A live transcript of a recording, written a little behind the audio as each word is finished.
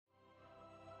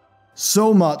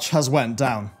So much has went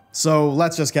down, so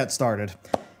let's just get started.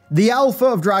 The alpha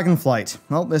of Dragonflight.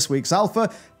 Well, this week's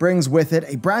alpha brings with it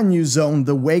a brand new zone,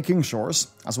 the Waking Shores,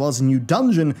 as well as a new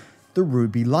dungeon, the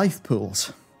Ruby Life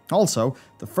Pools. Also,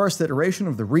 the first iteration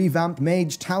of the revamped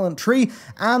Mage talent tree,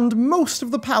 and most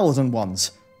of the Paladin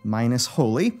ones, minus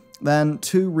Holy, then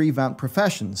 2 revamped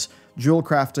professions, jewel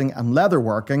crafting and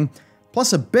leatherworking,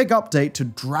 plus a big update to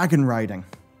Dragonriding.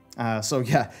 So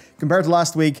yeah, compared to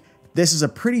last week, this is a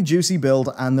pretty juicy build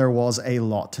and there was a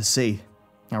lot to see.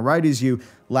 Now, right as you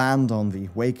land on the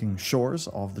Waking Shores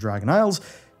of the Dragon Isles,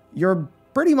 you're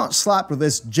pretty much slapped with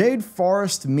this Jade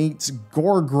Forest meets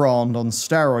Gorgrond on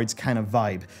steroids kind of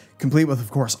vibe, complete with,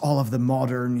 of course, all of the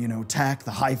modern, tech,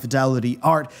 the high-fidelity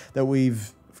art that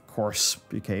we've, of course,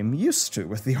 became used to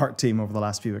with the art team over the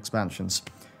last few expansions.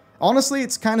 Honestly,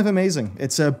 it's kind of amazing.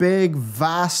 It's a big,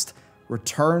 vast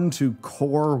return to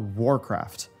core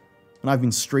Warcraft. And I've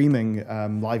been streaming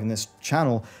live in this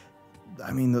channel.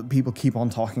 I mean, the people keep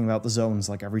on talking about the zones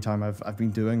like every time I've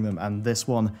been doing them, and this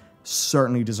one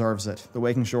certainly deserves it. The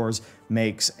Waking Shores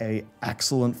makes an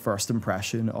excellent first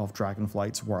impression of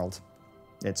Dragonflight's world.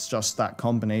 It's just that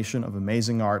combination of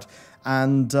amazing art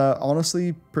and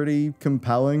honestly pretty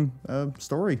compelling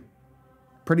story.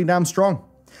 Pretty damn strong.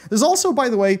 There's also, by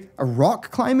the way, a rock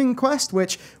climbing quest,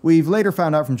 which we've later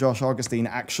found out from Josh Augustine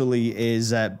actually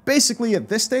is basically at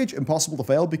this stage impossible to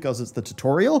fail because it's the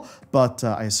tutorial, but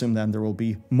I assume then there will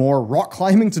be more rock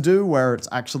climbing to do where it's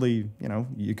actually,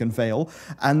 you can fail.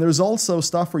 And there's also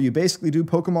stuff where you basically do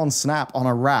Pokemon Snap on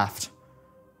a raft,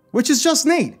 which is just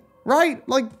neat, right?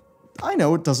 Like, I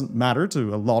know it doesn't matter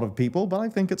to a lot of people, but I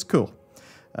think it's cool.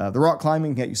 The rock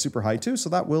climbing can get you super high too, so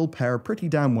that will pair pretty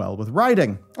damn well with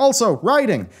riding. Also,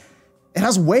 riding. It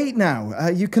has weight now.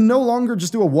 You can no longer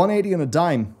just do a 180 and a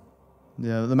dime.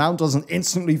 The mount doesn't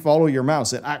instantly follow your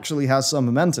mouse. It actually has some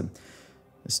momentum.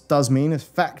 This does mean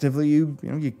effectively you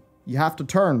have to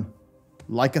turn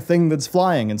like a thing that's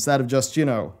flying instead of just,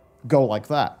 go like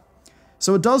that.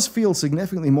 So it does feel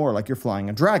significantly more like you're flying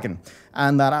a dragon,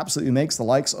 and that absolutely makes the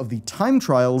likes of the time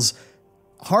trials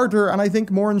harder and I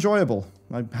think more enjoyable.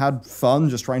 I've had fun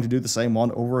just trying to do the same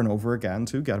one over and over again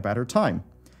to get a better time.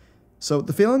 So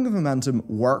the feeling of momentum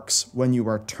works when you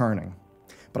are turning.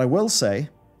 But I will say,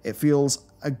 it feels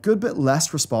a good bit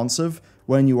less responsive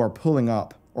when you are pulling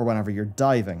up or whenever you're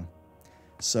diving.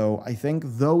 So I think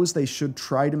those they should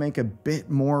try to make a bit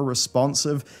more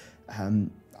responsive.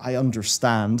 I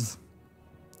understand,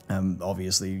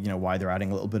 obviously, why they're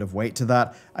adding a little bit of weight to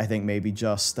that. I think maybe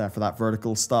just for that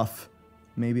vertical stuff,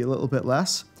 maybe a little bit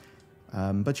less.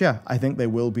 But yeah, I think they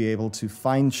will be able to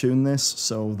fine-tune this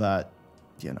so that,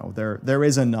 there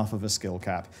is enough of a skill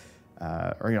cap.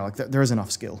 There is enough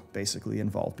skill, basically,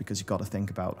 involved, because you've got to think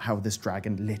about how this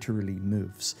dragon literally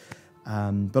moves.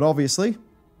 But obviously,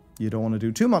 you don't want to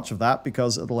do too much of that,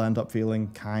 because it'll end up feeling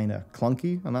kind of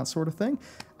clunky and that sort of thing.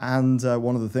 And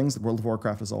one of the things that World of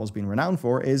Warcraft has always been renowned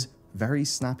for is very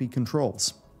snappy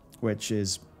controls, which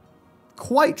is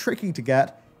quite tricky to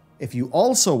get if you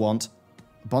also want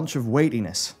a bunch of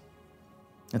weightiness.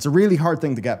 It's a really hard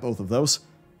thing to get both of those.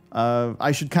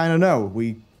 I should kind of know.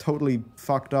 We totally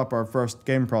fucked up our first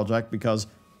game project because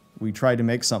we tried to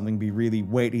make something be really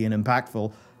weighty and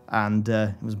impactful, and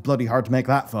it was bloody hard to make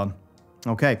that fun.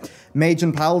 Okay, Mage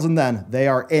and Paladin then, they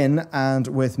are in, and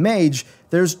with Mage,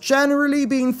 there's generally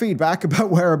been feedback about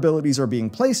where abilities are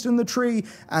being placed in the tree,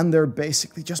 and there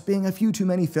basically just being a few too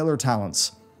many filler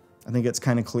talents. I think it's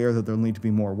kind of clear that there'll need to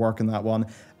be more work in that one.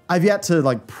 I've yet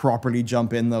to properly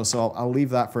jump in though, so I'll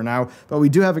leave that for now. But we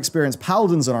do have experienced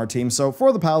Paladins on our team, so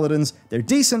for the Paladins, they're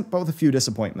decent, but with a few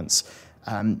disappointments.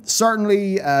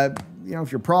 Certainly,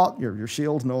 if your prot, your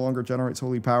shield no longer generates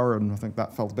holy power, and I think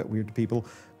that felt a bit weird to people.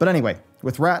 But anyway,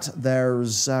 with Ret,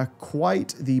 there's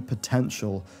quite the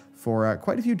potential for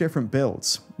quite a few different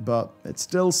builds, but it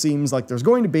still seems like there's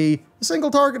going to be a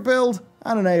single target build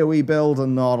and an AoE build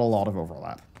and not a lot of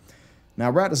overlap. Now,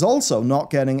 Ret is also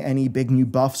not getting any big new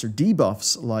buffs or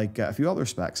debuffs like a few other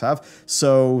specs have,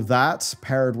 so that,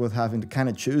 paired with having to kind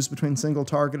of choose between single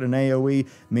target and AoE,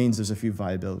 means there's a few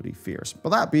viability fears. But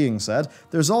that being said,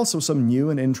 there's also some new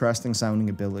and interesting sounding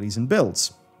abilities and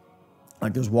builds.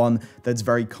 Like there's one that's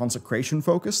very consecration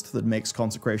focused that makes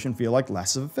consecration feel like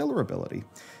less of a filler ability.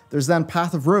 There's then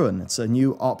Path of Ruin. It's a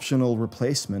new optional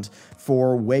replacement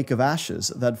for Wake of Ashes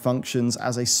that functions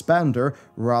as a spender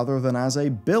rather than as a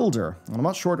builder, on a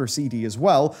much shorter CD as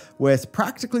well, with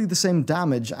practically the same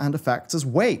damage and effects as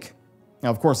Wake.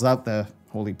 Now, of course, without the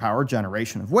holy power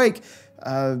generation of Wake,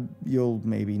 you'll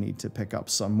maybe need to pick up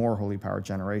some more holy power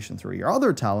generation through your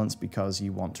other talents because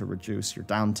you want to reduce your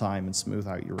downtime and smooth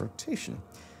out your rotation.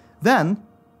 Then,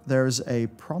 there's a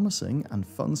promising and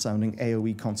fun-sounding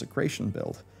AoE Consecration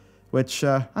build, which,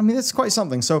 I mean, it's quite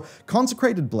something. So,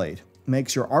 Consecrated Blade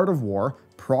makes your Art of War,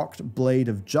 procced Blade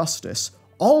of Justice,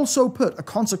 also put a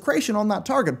consecration on that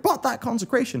target, but that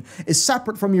consecration is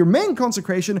separate from your main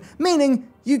consecration, meaning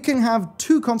you can have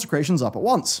 2 consecrations up at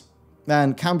once.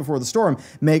 Then Calm Before the Storm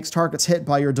makes targets hit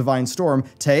by your Divine Storm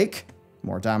take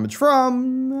more damage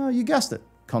from, you guessed it,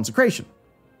 consecration.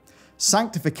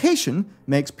 Sanctification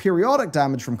makes periodic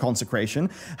damage from consecration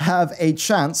have a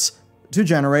chance to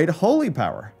generate holy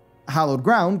power. Hallowed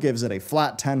Ground gives it a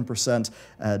flat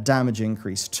 10% damage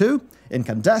increase too.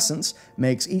 Incandescence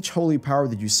makes each holy power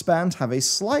that you spend have a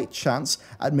slight chance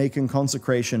at making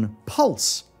consecration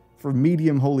pulse for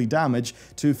medium holy damage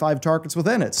to 5 targets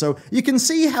within it. So you can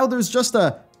see how there's just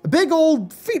a big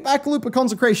old feedback loop of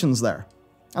consecrations there.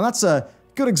 And that's a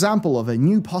good example of a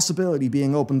new possibility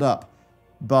being opened up.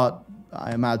 But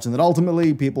I imagine that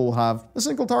ultimately people will have a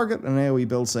single target and an AoE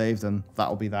build saved, and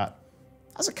that'll be that.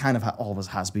 As it kind of always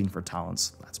has been for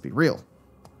talents, let's be real.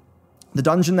 The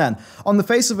dungeon then. On the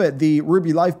face of it, the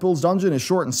Ruby Life Builds dungeon is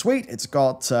short and sweet. It's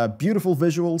got beautiful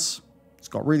visuals. It's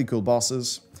got really cool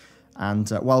bosses. And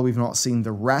while we've not seen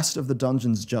the rest of the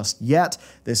dungeons just yet,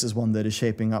 this is one that is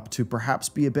shaping up to perhaps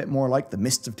be a bit more like the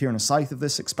Mists of Tir na Scythe of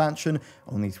this expansion.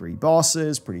 Only 3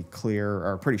 bosses, pretty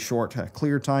short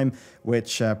clear time,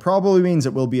 which probably means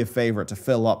it will be a favorite to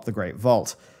fill up the Great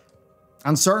Vault.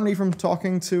 And certainly from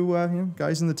talking to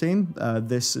guys in the team,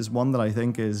 this is one that I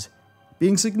think is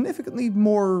being significantly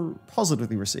more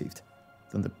positively received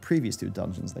than the previous 2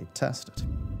 dungeons they tested.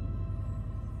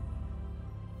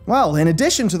 Well, in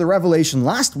addition to the revelation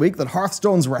last week that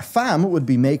Hearthstone's Refam would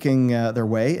be making their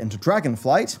way into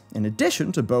Dragonflight, in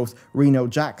addition to both Reno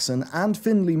Jackson and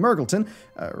Finley Mergleton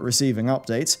receiving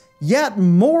updates, yet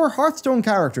more Hearthstone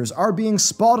characters are being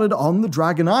spotted on the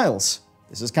Dragon Isles.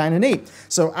 This is kind of neat.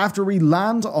 So after we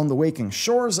land on the Waking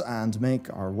Shores and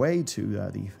make our way to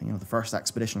the first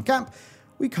expedition camp,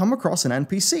 we come across an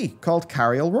NPC called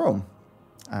Cariel Rome.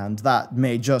 And that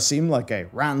may just seem like a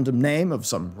random name of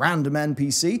some random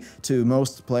NPC to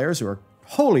most players who are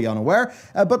wholly unaware,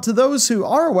 but to those who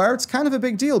are aware, it's kind of a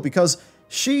big deal because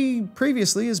she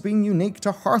previously has been unique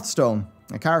to Hearthstone,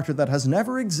 a character that has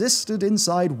never existed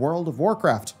inside World of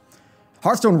Warcraft.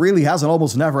 Hearthstone really has an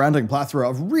almost never-ending plethora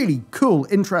of really cool,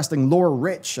 interesting,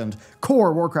 lore-rich, and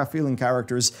core Warcraft-feeling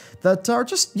characters that are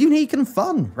just unique and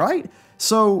fun, right?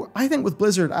 So I think with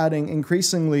Blizzard adding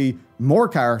increasingly more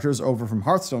characters over from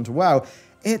Hearthstone to WoW,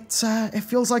 it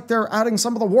feels like they're adding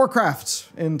some of the Warcraft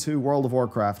into World of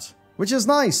Warcraft, which is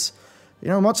nice. You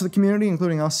know, much of the community,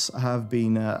 including us, have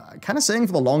been kind of saying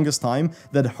for the longest time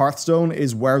that Hearthstone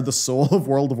is where the soul of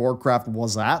World of Warcraft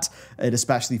was at. It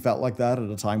especially felt like that at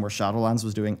a time where Shadowlands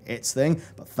was doing its thing,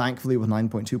 but thankfully with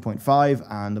 9.2.5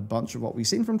 and a bunch of what we've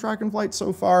seen from Dragonflight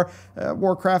so far,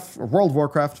 World of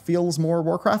Warcraft feels more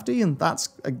Warcrafty, and that's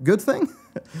a good thing.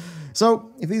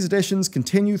 So, if these additions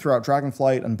continue throughout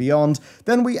Dragonflight and beyond,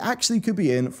 then we actually could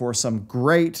be in for some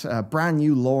great brand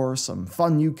new lore, some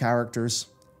fun new characters.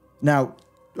 Now,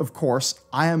 of course,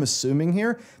 I am assuming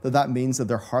here that that means that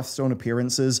their Hearthstone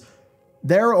appearances,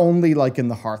 they're only like in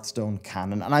the Hearthstone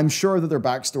canon, and I'm sure that their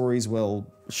backstories will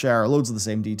share loads of the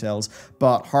same details,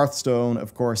 but Hearthstone,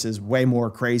 of course, is way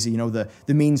more crazy. You know, the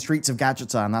mean streets of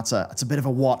Gadgetzan, that's a bit of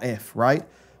a what if, right?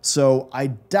 So I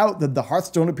doubt that the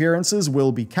Hearthstone appearances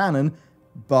will be canon,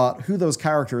 but who those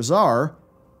characters are,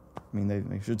 I mean,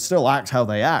 they should still act how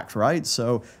they act, right?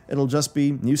 So it'll just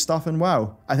be new stuff in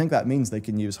WoW. I think that means they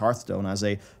can use Hearthstone as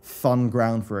a fun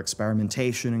ground for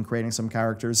experimentation and creating some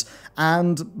characters,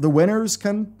 and the winners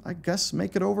can, I guess,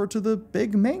 make it over to the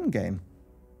big main game,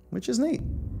 which is neat.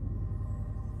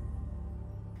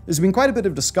 There's been quite a bit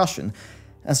of discussion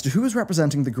as to who is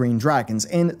representing the Green Dragons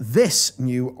in this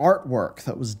new artwork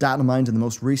that was data mined in the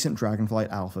most recent Dragonflight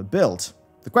Alpha build.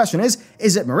 The question is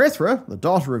it Marithra, the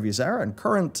daughter of Ysera and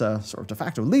current sort of de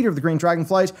facto leader of the Green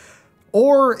Dragonflight,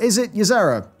 or is it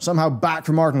Ysera, somehow back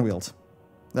from Ardenweald?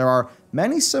 There are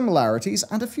many similarities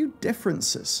and a few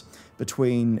differences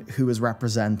between who is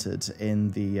represented in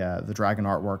the dragon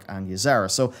artwork and Ysera.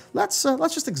 So let's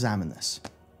just examine this.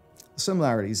 The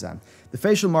similarities then. The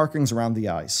facial markings around the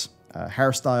eyes,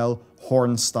 hairstyle,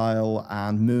 horn style,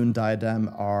 and moon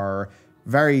diadem are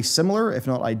very similar, if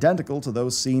not identical, to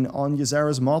those seen on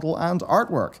Ysera's model and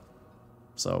artwork.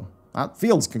 So that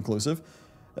feels conclusive.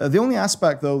 The only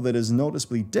aspect, though, that is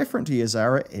noticeably different to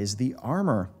Ysera is the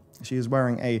armor. She is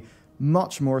wearing a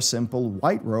much more simple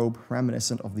white robe,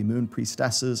 reminiscent of the Moon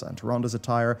Priestesses and Tyronda's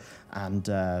attire, and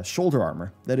shoulder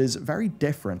armor that is very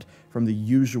different from the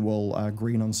usual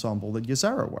green ensemble that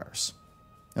Ysera wears.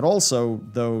 It also,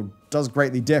 though, does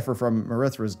greatly differ from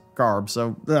Marithra's garb,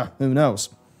 so who knows.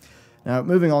 Now,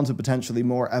 moving on to potentially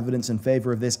more evidence in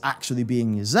favor of this actually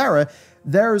being Ysera,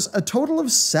 there's a total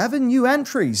of 7 new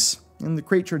entries in the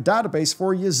creature database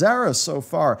for Ysera so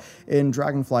far in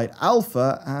Dragonflight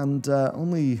Alpha, and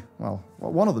only, well,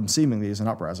 one of them seemingly is an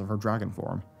upres of her dragon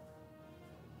form.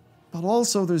 But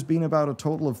also there's been about a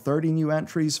total of 30 new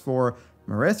entries for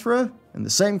Marithra in the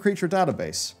same creature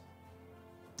database.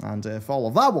 And if all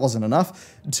of that wasn't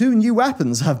enough, 2 new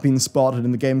weapons have been spotted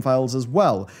in the game files as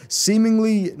well,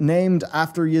 seemingly named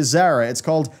after Ysera. It's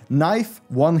called Knife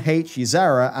 1H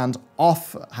Ysera and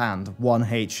Offhand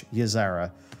 1H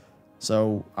Ysera.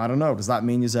 So, I don't know, does that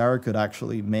mean Ysera could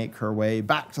actually make her way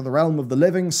back to the realm of the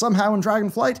living somehow in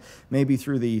Dragonflight? Maybe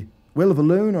through the will of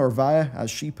Elune, or via, as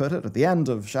she put it, at the end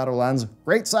of Shadowlands'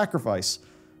 great sacrifice.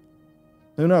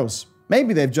 Who knows?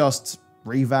 Maybe they've just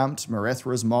revamped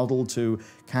Marithra's model to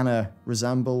kind of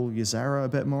resemble Ysera a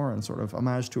bit more and sort of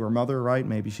homage to her mother, right?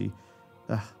 Maybe she...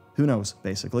 who knows,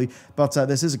 basically. But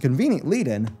this is a convenient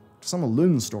lead-in to some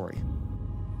Elune story.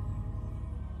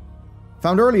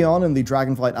 Found early on in the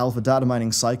Dragonflight Alpha data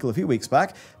mining cycle a few weeks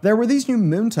back, there were these new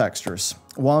moon textures.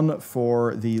 One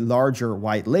for the larger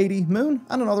White Lady moon,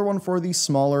 and another one for the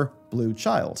smaller Blue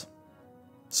Child.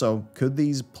 So, could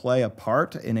these play a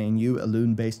part in a new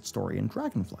Elune-based story in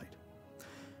Dragonflight?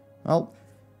 Well,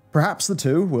 perhaps the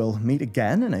two will meet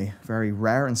again in a very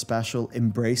rare and special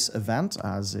Embrace event,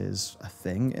 as is a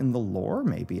thing in the lore.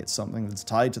 Maybe it's something that's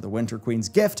tied to the Winter Queen's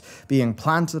gift being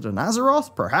planted in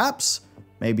Azeroth, perhaps?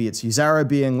 Maybe it's Ysera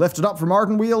being lifted up from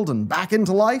Ardenweald and back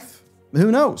into life?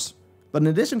 Who knows? But in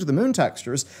addition to the moon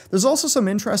textures, there's also some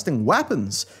interesting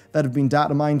weapons that have been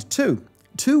data mined too.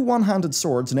 2 one-handed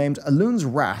swords named Elune's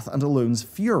Wrath and Elune's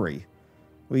Fury.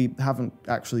 We haven't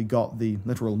actually got the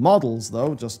literal models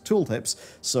though, just tooltips,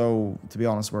 so to be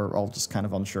honest, we're all just kind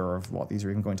of unsure of what these are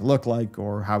even going to look like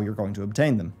or how you're going to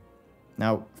obtain them.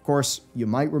 Now, of course, you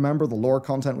might remember the lore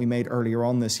content we made earlier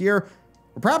on this year,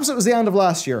 or perhaps it was the end of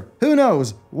last year. Who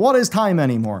knows? What is time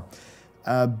anymore?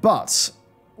 But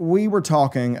we were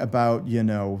talking about, you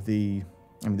know, the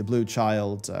Blue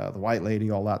Child, the White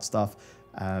Lady, all that stuff.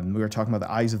 We were talking about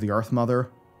the Eyes of the Earth Mother,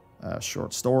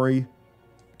 short story,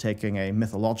 taking a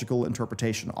mythological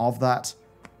interpretation of that.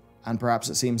 And perhaps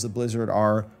it seems that Blizzard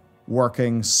are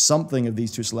working something of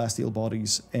these 2 celestial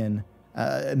bodies in.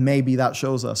 Maybe that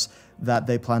shows us that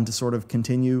they plan to sort of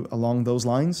continue along those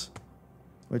lines.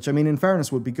 Which, I mean, in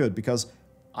fairness, would be good, because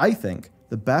I think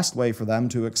the best way for them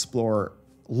to explore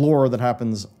lore that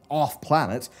happens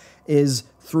off-planet is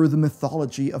through the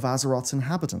mythology of Azeroth's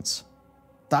inhabitants.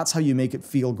 That's how you make it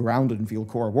feel grounded and feel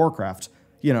core Warcraft.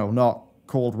 You know, not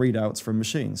cold readouts from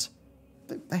machines.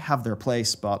 They have their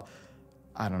place, but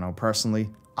I don't know,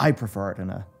 personally, I prefer it in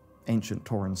an ancient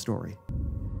Tauren story.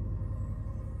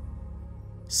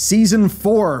 Season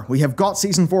 4. We have got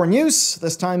Season 4 news.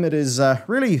 This time it is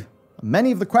really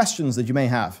many of the questions that you may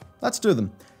have. Let's do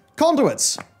them.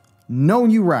 Conduits. No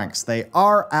new ranks. They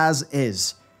are as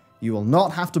is. You will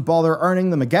not have to bother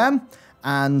earning them again.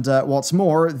 And what's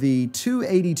more, the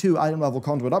 282 item level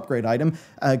conduit upgrade item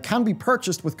can be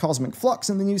purchased with Cosmic Flux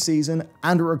in the new season,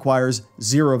 and it requires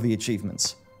 0 of the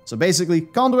achievements. So basically,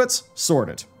 conduits,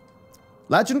 sorted.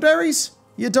 Legendaries?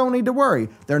 You don't need to worry.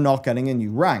 They're not getting a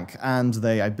new rank, and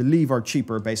they, I believe, are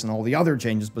cheaper based on all the other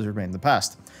changes Blizzard made in the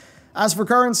past. As for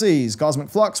currencies, Cosmic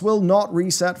Flux will not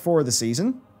reset for the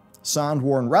season.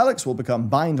 Sand-worn relics will become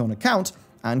bind on account,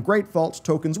 and Great Vault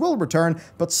tokens will return,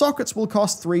 but sockets will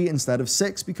cost 3 instead of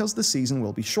 6 because the season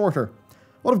will be shorter.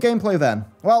 What of gameplay then?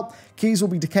 Well, keys will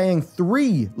be decaying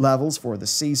 3 levels for the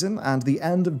season, and the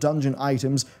end of dungeon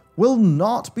items will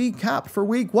not be capped for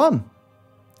week 1.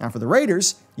 And for the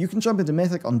raiders, you can jump into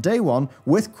Mythic on day 1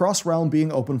 with Cross Realm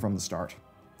being open from the start.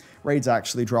 Raids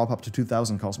actually drop up to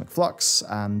 2,000 Cosmic Flux,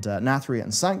 and Nathria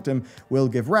and Sanctum will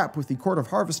give rep with the Court of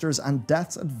Harvesters and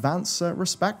Death's Advance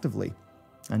respectively.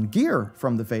 And gear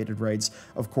from the Faded raids,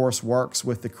 of course, works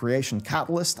with the Creation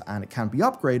Catalyst, and it can be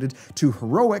upgraded to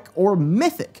Heroic or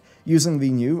Mythic using the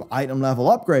new item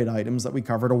level upgrade items that we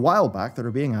covered a while back that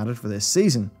are being added for this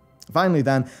season. Finally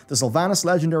then, the Sylvanas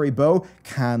Legendary Bow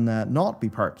can not be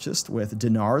purchased with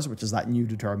Dinars, which is that new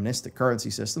deterministic currency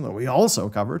system that we also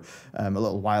covered a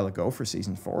little while ago for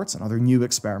Season 4. It's another new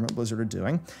experiment Blizzard are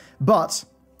doing. But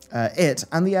it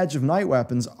and the Edge of Night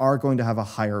weapons are going to have a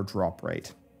higher drop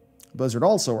rate. Blizzard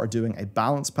also are doing a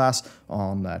balance pass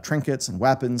on trinkets and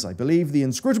weapons. I believe the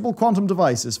Inscrutable Quantum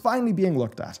Device is finally being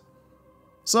looked at.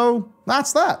 So,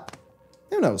 that's that.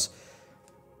 Who knows?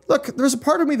 Look, there's a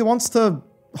part of me that wants to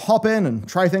hop in and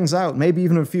try things out, maybe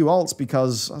even a few alts,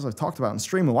 because, as I talked about in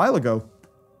stream a while ago,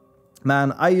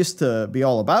 Man, I used to be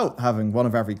all about having one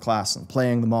of every class and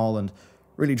playing them all and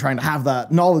really trying to have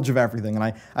that knowledge of everything.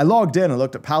 And I logged in and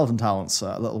looked at Paladin talents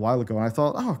a little while ago, and I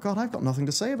thought, oh god, I've got nothing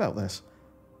to say about this.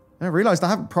 And I realized I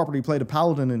haven't properly played a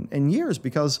Paladin in years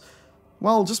because,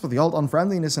 well, just with the alt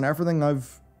unfriendliness and everything,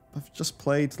 I've just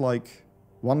played like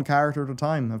one character at a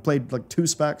time. I've played like 2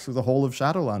 specs through the whole of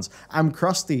Shadowlands. I'm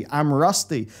crusty, I'm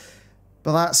rusty.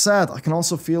 But that said, I can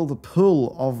also feel the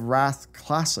pull of Wrath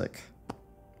Classic.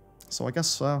 So I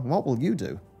guess, what will you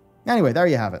do? Anyway, there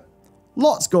you have it.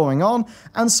 Lots going on,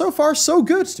 and so far so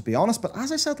good, to be honest, but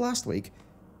as I said last week,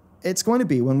 it's going to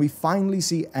be when we finally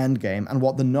see Endgame and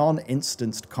what the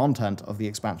non-instanced content of the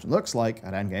expansion looks like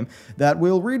at Endgame that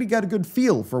we'll really get a good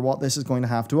feel for what this is going to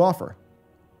have to offer.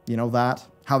 You know that,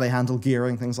 how they handle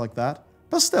gearing, things like that.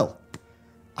 But still,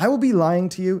 I will be lying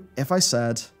to you if I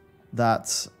said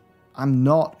that I'm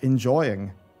not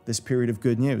enjoying this period of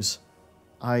good news.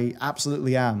 I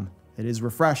absolutely am. It is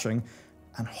refreshing,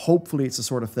 and hopefully it's the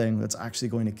sort of thing that's actually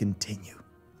going to continue.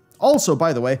 Also,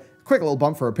 by the way, quick little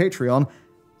bump for our Patreon.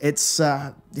 It's,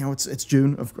 you know, it's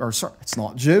June, or sorry, it's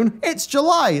not June, it's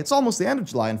July. It's almost the end of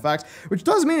July, in fact, which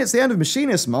does mean it's the end of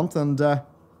Machinist Month, and I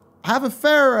have a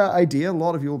fair idea. A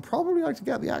lot of you will probably like to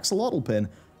get the axolotl pin.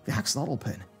 The axolotl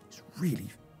pin is really,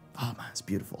 oh man, it's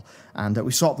beautiful. And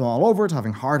we swapped them all over to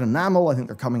having hard enamel. I think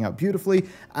they're coming out beautifully.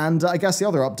 And I guess the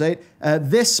other update,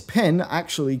 this pin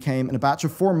actually came in a batch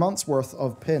of 4 months worth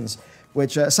of pins,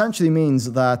 which essentially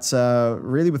means that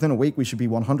really within a week we should be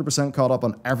 100% caught up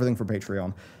on everything for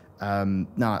Patreon. Now,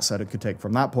 that said, it could take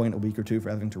from that point a week or 2 for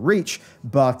everything to reach,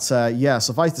 but yeah,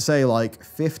 suffice to say, like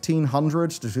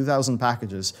 1,500 to 2,000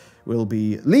 packages will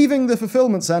be leaving the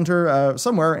fulfillment center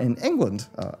somewhere in England,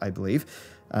 I believe.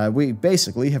 We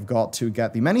basically have got to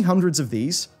get the many hundreds of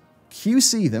these,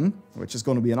 QC them, which is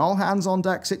going to be an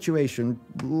all-hands-on-deck situation,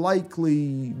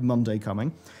 likely Monday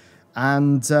coming.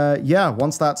 And yeah,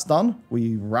 once that's done,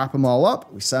 we wrap them all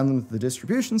up, we send them to the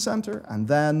distribution center, and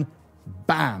then,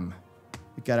 bam,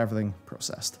 we get everything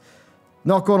processed.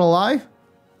 Not gonna lie,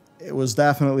 it was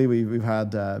definitely, we've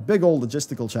had big old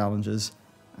logistical challenges,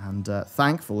 and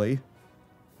thankfully,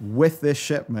 with this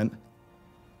shipment,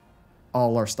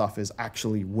 all our stuff is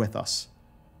actually with us.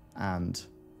 And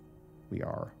we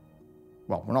are,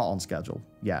 well, we're not on schedule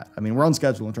yet. I mean, we're on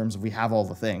schedule in terms of we have all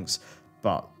the things,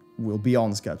 but we'll be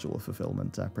on schedule of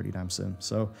fulfillment pretty damn soon.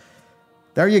 So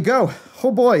there you go.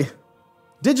 Oh boy.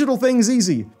 Digital things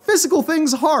easy, physical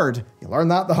things hard. You learn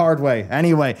that the hard way.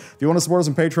 Anyway, if you want to support us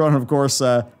on Patreon, of course,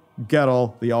 get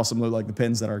all the awesome loot like the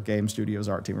pins that our Game Studios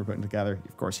art team are putting together.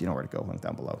 Of course, you know where to go, link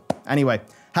down below. Anyway,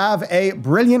 have a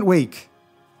brilliant week.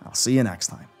 I'll see you next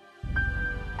time.